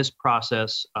made this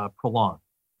process prolonged.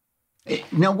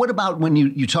 Now, what about when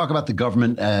you talk about the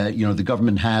government? The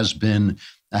government has been,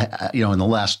 in the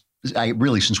last,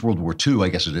 really since World War II, I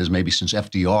guess it is, maybe since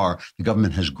FDR, the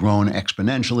government has grown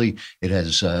exponentially. It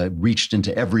has reached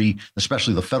into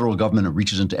especially the federal government, it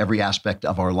reaches into every aspect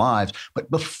of our lives.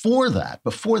 But before that,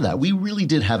 we really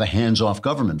did have a hands-off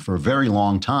government for a very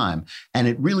long time. And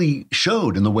it really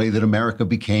showed in the way that America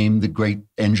became the great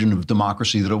engine of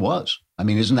democracy that it was. I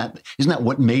mean, isn't that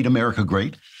what made America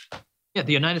great? Yeah,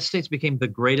 the United States became the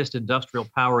greatest industrial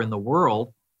power in the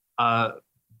world.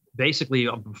 Basically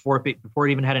before it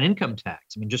even had an income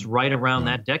tax. I mean, just right around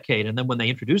that decade. And then when they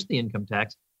introduced the income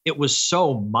tax, it was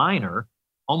so minor,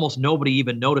 almost nobody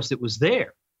even noticed it was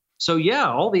there. So yeah,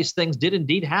 all these things did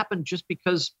indeed happen just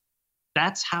because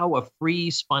that's how a free,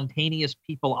 spontaneous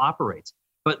people operates.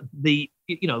 But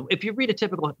if you read a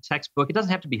typical textbook, it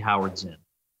doesn't have to be Howard Zinn.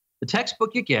 The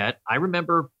textbook you get, I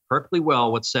remember perfectly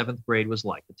well what 7th grade was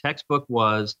like. The textbook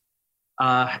was,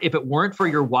 if it weren't for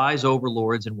your wise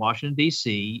overlords in Washington,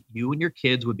 D.C., you and your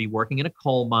kids would be working in a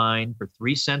coal mine for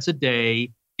 3 cents a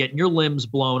day, getting your limbs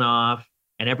blown off,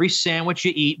 and every sandwich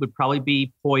you eat would probably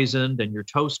be poisoned, and your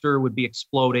toaster would be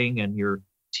exploding, and your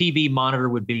TV monitor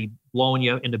would be blowing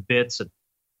you into bits.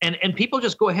 And people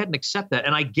just go ahead and accept that.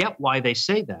 And I get why they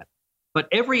say that. But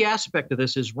every aspect of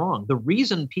this is wrong. The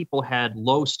reason people had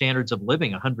low standards of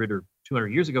living 100 or 200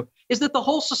 years ago is that the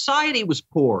whole society was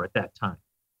poor at that time.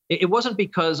 It wasn't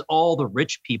because all the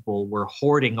rich people were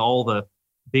hoarding all the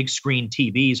big screen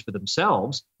TVs for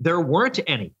themselves. There weren't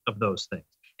any of those things.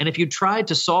 And if you tried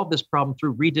to solve this problem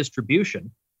through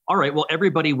redistribution, all right, well,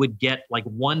 everybody would get like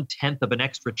 1/10 of an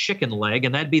extra chicken leg,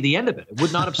 and that'd be the end of it. It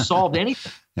would not have solved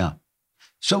anything. Yeah.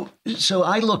 So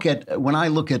when I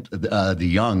look at the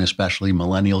young, especially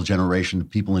millennial generation,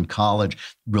 people in college,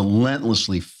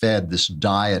 relentlessly fed this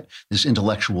diet, this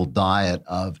intellectual diet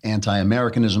of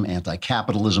anti-Americanism,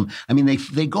 anti-capitalism. I mean,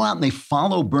 they go out and they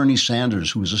follow Bernie Sanders,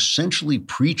 who is essentially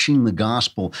preaching the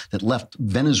gospel that left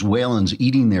Venezuelans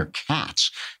eating their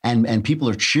cats. And people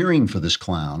are cheering for this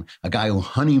clown, a guy who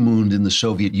honeymooned in the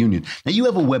Soviet Union. Now, you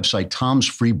have a website,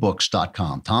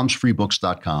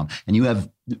 tomsfreebooks.com, and you have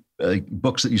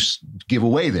books that you give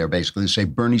away there, basically, that say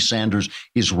Bernie Sanders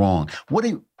is wrong.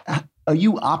 Are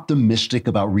you optimistic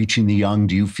about reaching the young?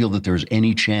 Do you feel that there's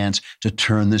any chance to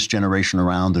turn this generation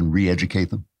around and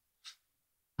re-educate them?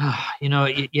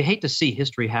 You hate to see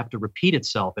history have to repeat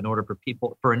itself in order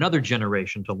for another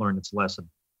generation to learn its lesson.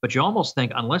 But you almost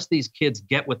think unless these kids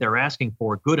get what they're asking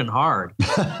for good and hard,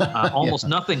 almost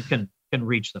nothing can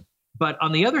reach them. But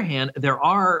on the other hand, there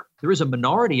is a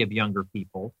minority of younger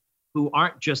people who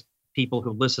aren't just people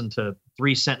who listen to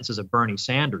 3 sentences of Bernie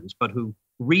Sanders, but who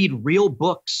read real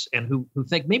books and who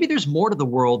think maybe there's more to the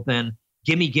world than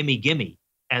gimme, gimme, gimme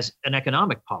as an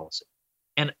economic policy.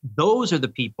 And those are the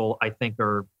people I think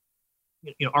are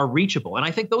reachable. And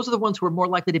I think those are the ones who are more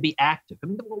likely to be active. I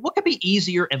mean, what could be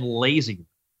easier and lazier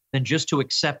than just to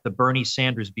accept the Bernie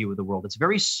Sanders view of the world? It's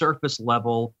very surface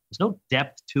level. There's no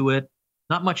depth to it.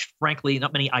 Not much, frankly,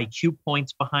 not many IQ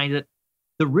points behind it.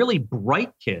 The really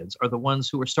bright kids are the ones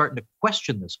who are starting to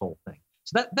question this whole thing.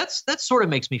 So that sort of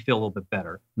makes me feel a little bit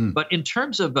better. But in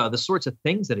terms of the sorts of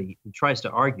things that he tries to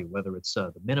argue, whether it's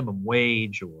the minimum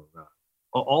wage or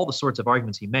all the sorts of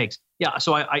arguments he makes, yeah.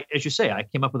 So I, as you say, I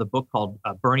came up with a book called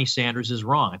Bernie Sanders is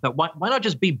Wrong. I thought, why not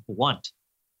just be blunt?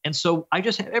 And so I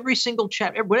just have every single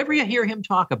chapter, whatever you hear him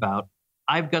talk about,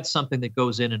 I've got something that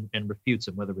goes in and refutes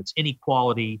him, whether it's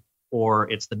inequality or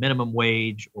it's the minimum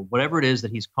wage or whatever it is that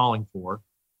he's calling for.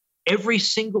 Every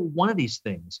single one of these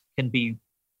things can be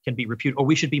refuted, or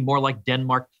we should be more like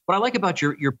Denmark. What I like about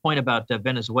your point about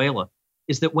Venezuela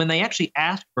is that when they actually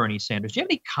asked Bernie Sanders, do you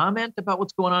have any comment about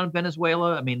what's going on in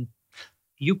Venezuela? I mean,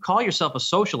 you call yourself a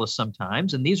socialist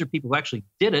sometimes, and these are people who actually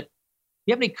did it. Do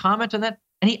you have any comment on that?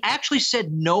 And he actually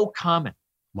said no comment.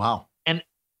 Wow. And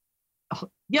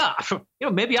yeah,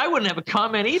 maybe I wouldn't have a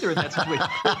comment either in that situation.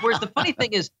 Whereas the funny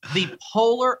thing is, the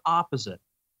polar opposite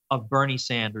of Bernie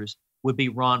Sanders would be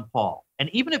Ron Paul. And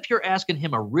even if you're asking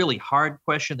him a really hard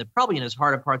question that probably in his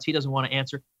heart of hearts he doesn't want to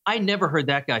answer, I never heard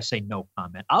that guy say no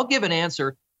comment. I'll give an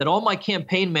answer that all my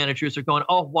campaign managers are going,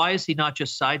 oh, why is he not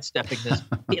just sidestepping this?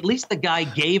 At least the guy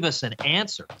gave us an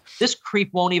answer. This creep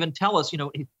won't even tell us,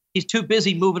 he's too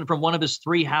busy moving from one of his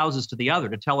 3 houses to the other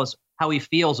to tell us how he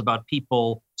feels about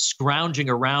people scrounging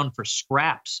around for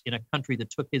scraps in a country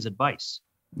that took his advice.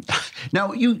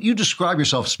 Now, you describe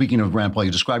yourself, speaking of Rand Paul,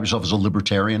 you describe yourself as a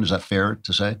libertarian. Is that fair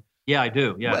to say? Yeah, I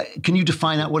do. Yeah. Can you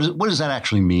define that? What does that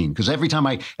actually mean? Because every time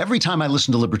I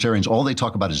listen to libertarians, all they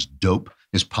talk about is dope,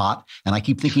 is pot. And I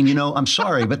keep thinking, I'm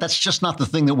sorry, but that's just not the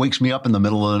thing that wakes me up in the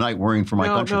middle of the night worrying for my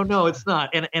country. No, it's not.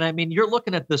 And I mean, you're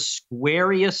looking at the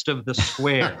squariest of the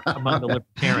square among the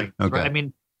libertarians. Okay. Right? I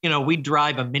mean, we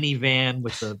drive a minivan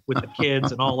with the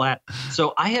kids and all that.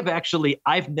 So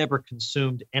I've never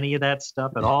consumed any of that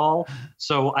stuff at all.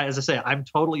 So as I say, I'm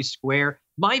totally square.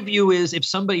 My view is if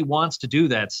somebody wants to do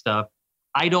that stuff,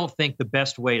 I don't think the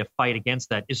best way to fight against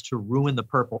that is to ruin the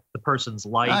person's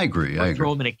life. I agree.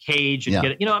 Throw them in a cage and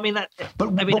get it. I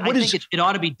think it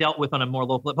ought to be dealt with on a more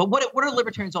local level. But what are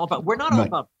libertarians all about? We're not all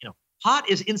about, pot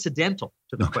is incidental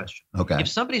to the question. Okay. If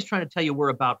somebody's trying to tell you we're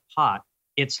about pot,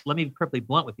 let me be perfectly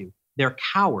blunt with you. They're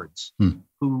cowards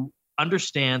who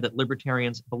understand that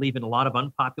libertarians believe in a lot of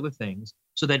unpopular things.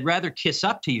 So they'd rather kiss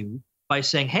up to you by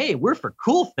saying, hey, we're for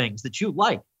cool things that you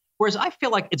like. Whereas I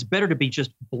feel like it's better to be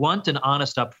just blunt and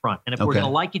honest up front. And if we're going to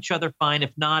like each other, fine.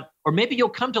 If not, or maybe you'll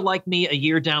come to like me a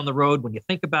year down the road when you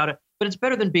think about it, but it's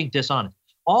better than being dishonest.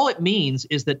 All it means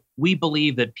is that we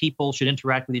believe that people should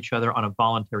interact with each other on a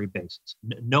voluntary basis.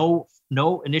 No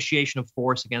initiation of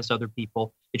force against other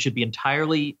people. It should be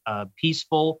entirely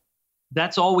peaceful.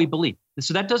 That's all we believe.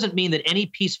 So that doesn't mean that any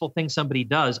peaceful thing somebody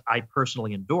does, I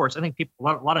personally endorse. I think a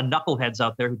lot of knuckleheads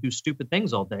out there who do stupid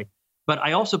things all day. But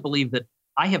I also believe that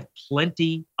I have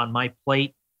plenty on my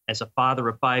plate as a father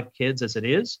of 5 kids as it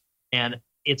is. And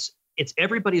it's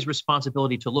everybody's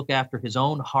responsibility to look after his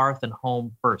own hearth and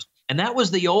home first. And that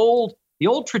was the old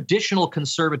traditional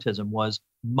conservatism was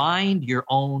mind your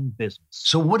own business.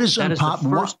 So what is that? Is the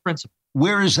first principle.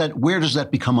 Where does that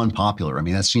become unpopular? I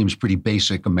mean, that seems pretty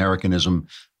basic Americanism.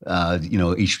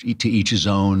 Each his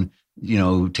own.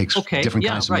 Takes different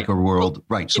kinds to make a world.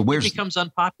 Well, right. So it becomes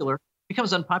unpopular. It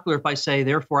becomes unpopular if I say,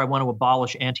 therefore, I want to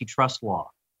abolish antitrust law.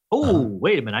 Oh,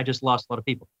 wait a minute! I just lost a lot of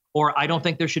people. Or I don't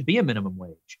think there should be a minimum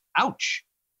wage. Ouch.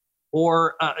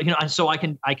 Or and so I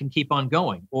can keep on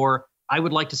going. Or I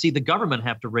would like to see the government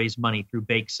have to raise money through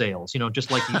bake sales,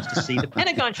 just like you used to see. The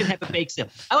Pentagon should have a bake sale.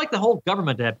 I like the whole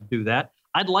government to have to do that.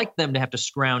 I'd like them to have to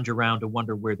scrounge around to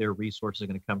wonder where their resources are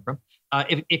going to come from.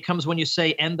 It comes when you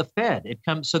say end the Fed. It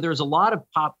comes. So there's a lot of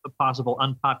possible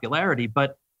unpopularity.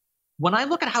 But when I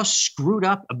look at how screwed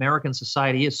up American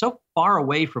society is, so far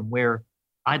away from where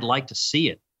I'd like to see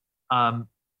it,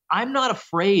 I'm not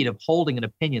afraid of holding an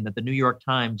opinion that the New York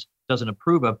Times doesn't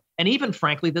approve of, and even,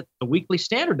 frankly, that the Weekly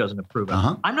Standard doesn't approve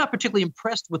of. I'm not particularly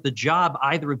impressed with the job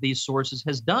either of these sources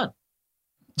has done.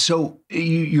 So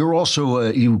you're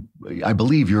also, I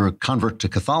believe you're a convert to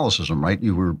Catholicism, right?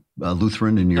 You were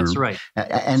Lutheran in your... That's right.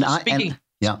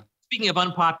 Speaking of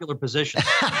unpopular positions.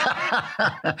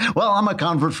 Well, I'm a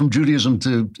convert from Judaism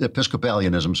to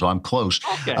Episcopalianism, so I'm close.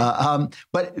 Okay.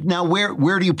 But now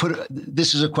where do you put it?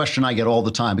 This is a question I get all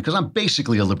the time because I'm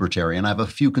basically a libertarian. I have a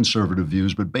few conservative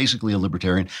views, but basically a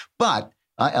libertarian. But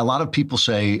a lot of people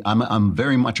say I'm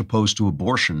very much opposed to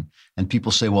abortion. And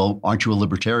people say, well, aren't you a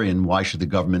libertarian? Why should the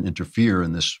government interfere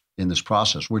in this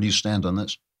process? Where do you stand on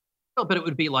this? Well, but it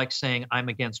would be like saying I'm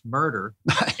against murder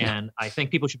and I think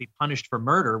people should be punished for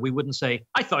murder. We wouldn't say,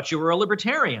 I thought you were a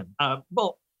libertarian.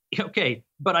 Well, okay,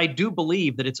 but I do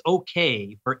believe that it's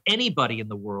okay for anybody in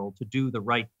the world to do the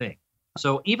right thing.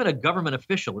 So even a government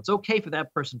official, it's okay for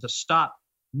that person to stop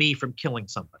me from killing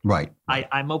somebody. Right.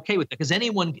 I'm okay with that because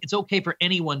it's okay for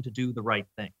anyone to do the right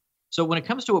thing. So when it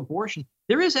comes to abortion,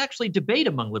 there is actually debate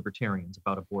among libertarians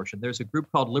about abortion. There's a group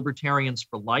called Libertarians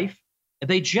for Life. And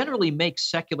they generally make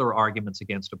secular arguments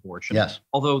against abortion,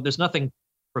 although there's nothing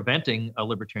preventing a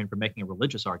libertarian from making a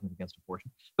religious argument against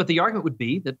abortion. But the argument would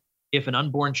be that if an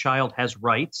unborn child has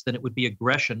rights, then it would be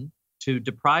aggression to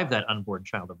deprive that unborn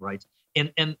child of rights.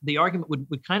 And the argument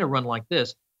would kind of run like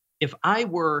this. If I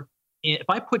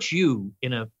put you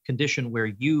in a condition where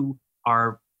you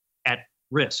are at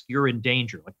risk, you're in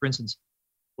danger. Like, for instance,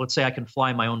 let's say I can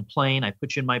fly my own plane. I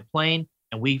put you in my plane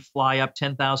and we fly up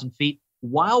 10,000 feet.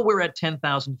 while we're at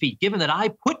 10,000 feet, given that I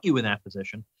put you in that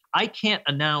position, I can't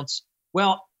announce,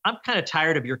 well, I'm kind of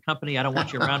tired of your company. I don't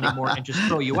want you around anymore, and just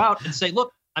throw you out and say,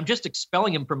 look, I'm just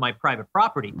expelling him from my private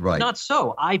property. Right. Not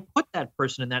so. I put that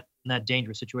person in that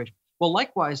dangerous situation. Well,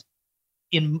 likewise,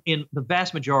 in the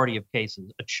vast majority of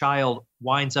cases, a child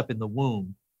winds up in the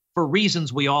womb for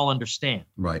reasons we all understand.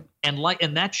 Right. And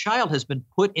that child has been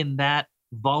put in that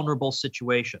vulnerable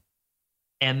situation.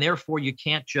 And therefore, you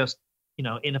can't just,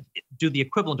 do the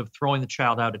equivalent of throwing the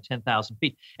child out at 10,000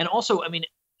 feet. And also, I mean,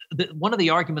 one of the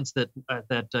arguments that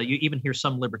you even hear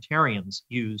some libertarians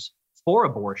use for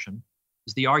abortion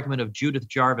is the argument of Judith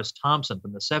Jarvis Thompson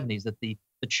from the 70s, that the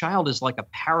child is like a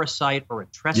parasite or a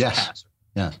trespasser. Yes.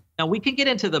 Yeah. Now, we can get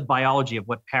into the biology of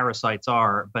what parasites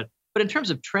are, but in terms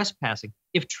of trespassing,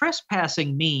 if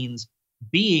trespassing means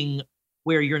being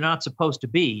where you're not supposed to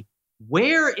be,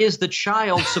 where is the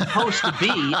child supposed to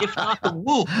be if not the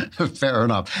womb? Fair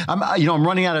enough. I'm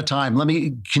running out of time.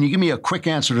 Can you give me a quick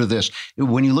answer to this?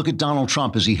 When you look at Donald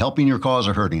Trump, is he helping your cause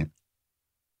or hurting it?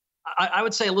 I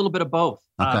would say a little bit of both.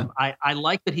 Okay. I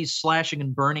like that he's slashing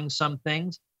and burning some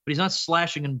things, but he's not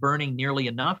slashing and burning nearly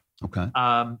enough. Okay.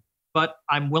 But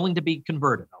I'm willing to be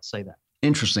converted. I'll say that.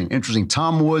 Interesting.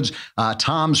 Tom Woods,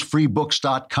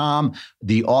 tomsfreebooks.com,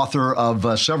 the author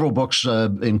of several books,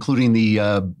 including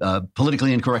the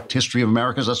Politically Incorrect History of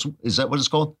America. Is that what it's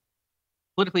called?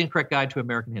 Politically Incorrect Guide to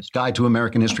American History. Guide to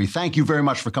American History. Thank you very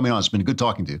much for coming on. It's been good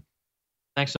talking to you.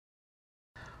 Thanks.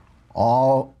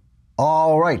 All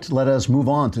right. Let us move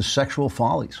on to sexual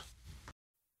follies.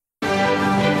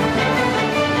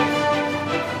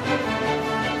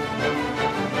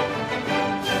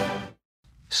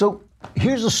 So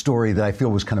here's a story that I feel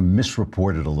was kind of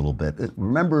misreported a little bit.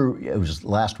 Remember, it was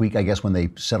last week, I guess, when they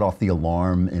set off the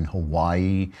alarm in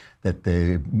Hawaii that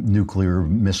the nuclear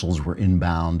missiles were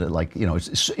inbound.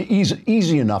 It's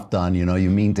easy enough done. You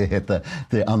mean to hit the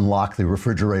unlock the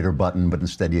refrigerator button, but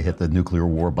instead you hit the nuclear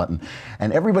war button.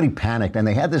 And everybody panicked. And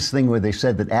they had this thing where they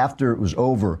said that after it was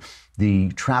over, the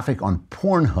traffic on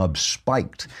Pornhub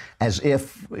spiked, as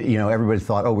if, everybody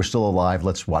thought, oh, we're still alive,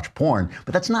 let's watch porn.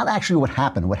 But that's not actually what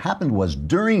happened. What happened was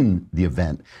during the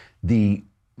event, the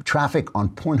traffic on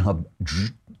Pornhub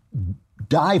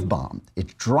dive bombed.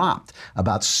 It dropped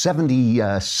about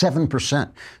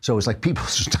 77%. So it's like people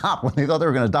stopped when they thought they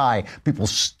were going to die. People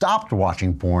stopped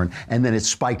watching porn, and then it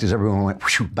spiked as everyone went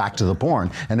back to the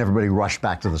porn, and everybody rushed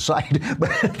back to the site. But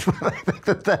I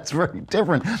think that's very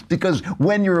different, because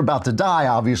when you're about to die,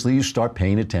 obviously you start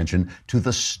paying attention to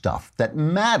the stuff that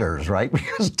matters, right?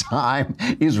 Because time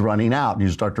is running out, and you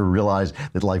start to realize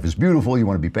that life is beautiful. You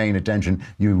want to be paying attention.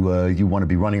 You want to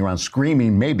be running around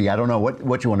screaming. Maybe, I don't know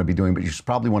what you want to be doing, but you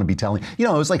probably want to be telling, it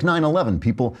was like 9/11.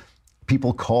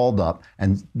 People called up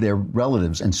and their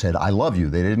relatives and said, I love you.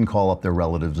 They didn't call up their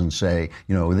relatives and say,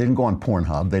 they didn't go on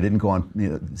Pornhub. They didn't go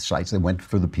on sites. They went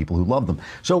for the people who loved them.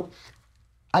 So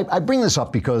I bring this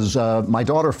up because my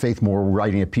daughter, Faith Moore,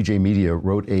 writing at PJ Media,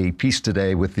 wrote a piece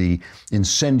today with the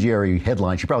incendiary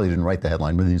headline. She probably didn't write the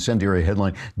headline, but the incendiary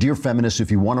headline, Dear Feminists,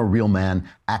 if you want a real man,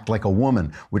 act like a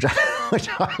woman, which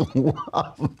I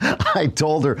love. I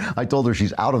told her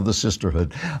she's out of the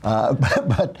sisterhood.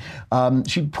 But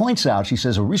she points out, she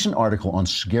says, a recent article on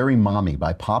Scary Mommy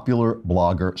by popular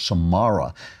blogger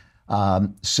Samara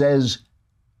says,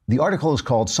 the article is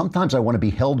called Sometimes I Want to Be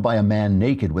Held by a Man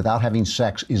Naked Without Having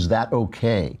Sex. Is that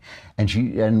okay?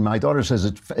 And my daughter says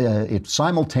it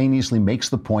simultaneously makes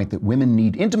the point that women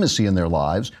need intimacy in their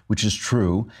lives, which is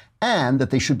true, and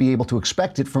that they should be able to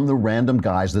expect it from the random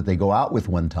guys that they go out with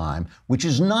one time, which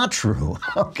is not true.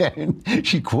 Okay.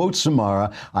 She quotes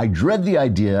Samara, I dread the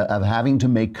idea of having to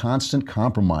make constant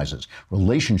compromises.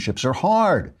 Relationships are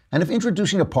hard. And if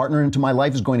introducing a partner into my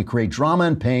life is going to create drama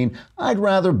and pain, I'd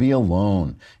rather be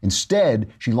alone.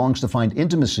 Instead, she longs to find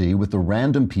intimacy with the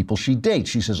random people she dates.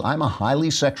 She says, I'm a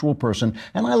highly sexual person,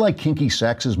 and I like kinky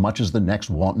sex as much as the next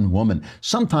wanton woman.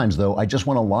 Sometimes, though, I just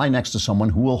want to lie next to someone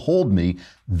who will hold me.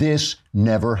 This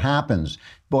never happens.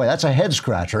 Boy, that's a head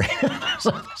scratcher.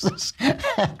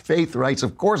 Faith writes,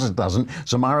 of course it doesn't.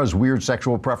 Samara's weird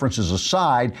sexual preferences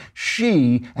aside,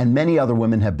 she and many other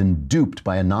women have been duped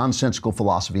by a nonsensical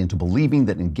philosophy into believing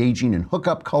that engaging in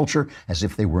hookup culture as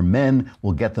if they were men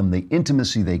will get them the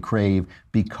intimacy they crave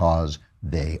because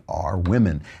they are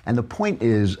women. And the point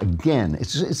is, again,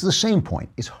 it's the same point.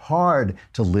 It's hard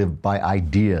to live by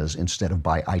ideas instead of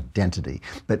by identity.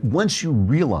 But once you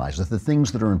realize that the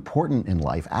things that are important in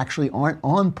life actually aren't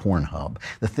on Pornhub,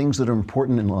 the things that are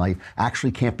important in life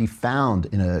actually can't be found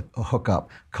in a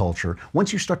hookup culture,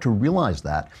 once you start to realize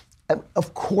that,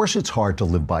 Of course it's hard to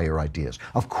live by your ideas.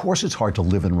 Of course it's hard to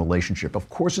live in relationship. Of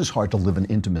course it's hard to live in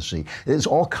intimacy. There's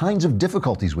all kinds of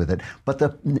difficulties with it, but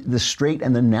the straight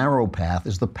and the narrow path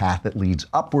is the path that leads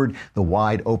upward. The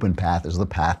wide open path is the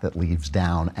path that leads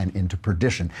down and into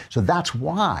perdition. So that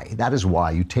is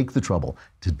why you take the trouble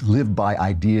to live by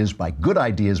ideas, by good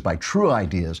ideas, by true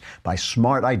ideas, by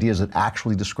smart ideas that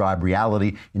actually describe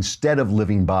reality, instead of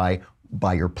living by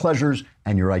your pleasures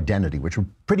and your identity, which will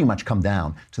pretty much come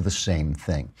down to the same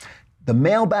thing. The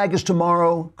mailbag is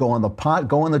tomorrow. Go on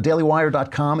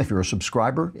thedailywire.com if you're a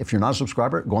subscriber. If you're not a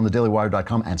subscriber, go on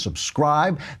thedailywire.com and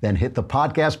subscribe. Then hit the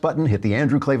podcast button, hit the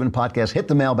Andrew Klavan podcast, hit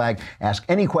the mailbag, ask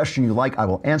any question you like. I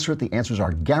will answer it. The answers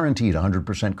are guaranteed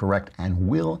 100% correct and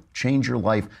will change your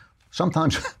life,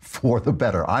 sometimes for the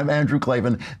better. I'm Andrew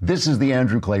Klavan. This is The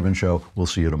Andrew Klavan Show. We'll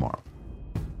see you tomorrow.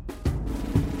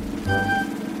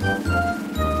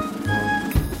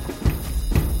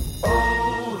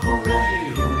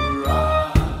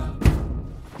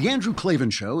 The Andrew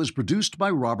Klavan Show is produced by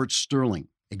Robert Sterling.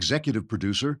 Executive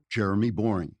producer, Jeremy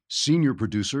Boring. Senior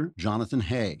producer, Jonathan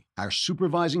Hay. Our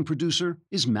supervising producer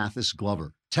is Mathis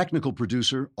Glover. Technical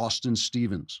producer, Austin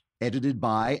Stevens. Edited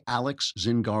by Alex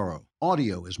Zingaro.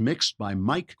 Audio is mixed by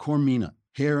Mike Cormina.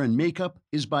 Hair and makeup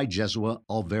is by Jesua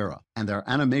Olvera. And our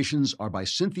animations are by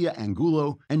Cynthia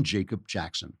Angulo and Jacob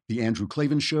Jackson. The Andrew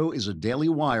Klavan Show is a Daily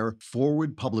Wire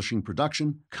Forward Publishing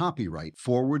production. Copyright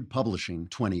Forward Publishing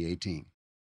 2018.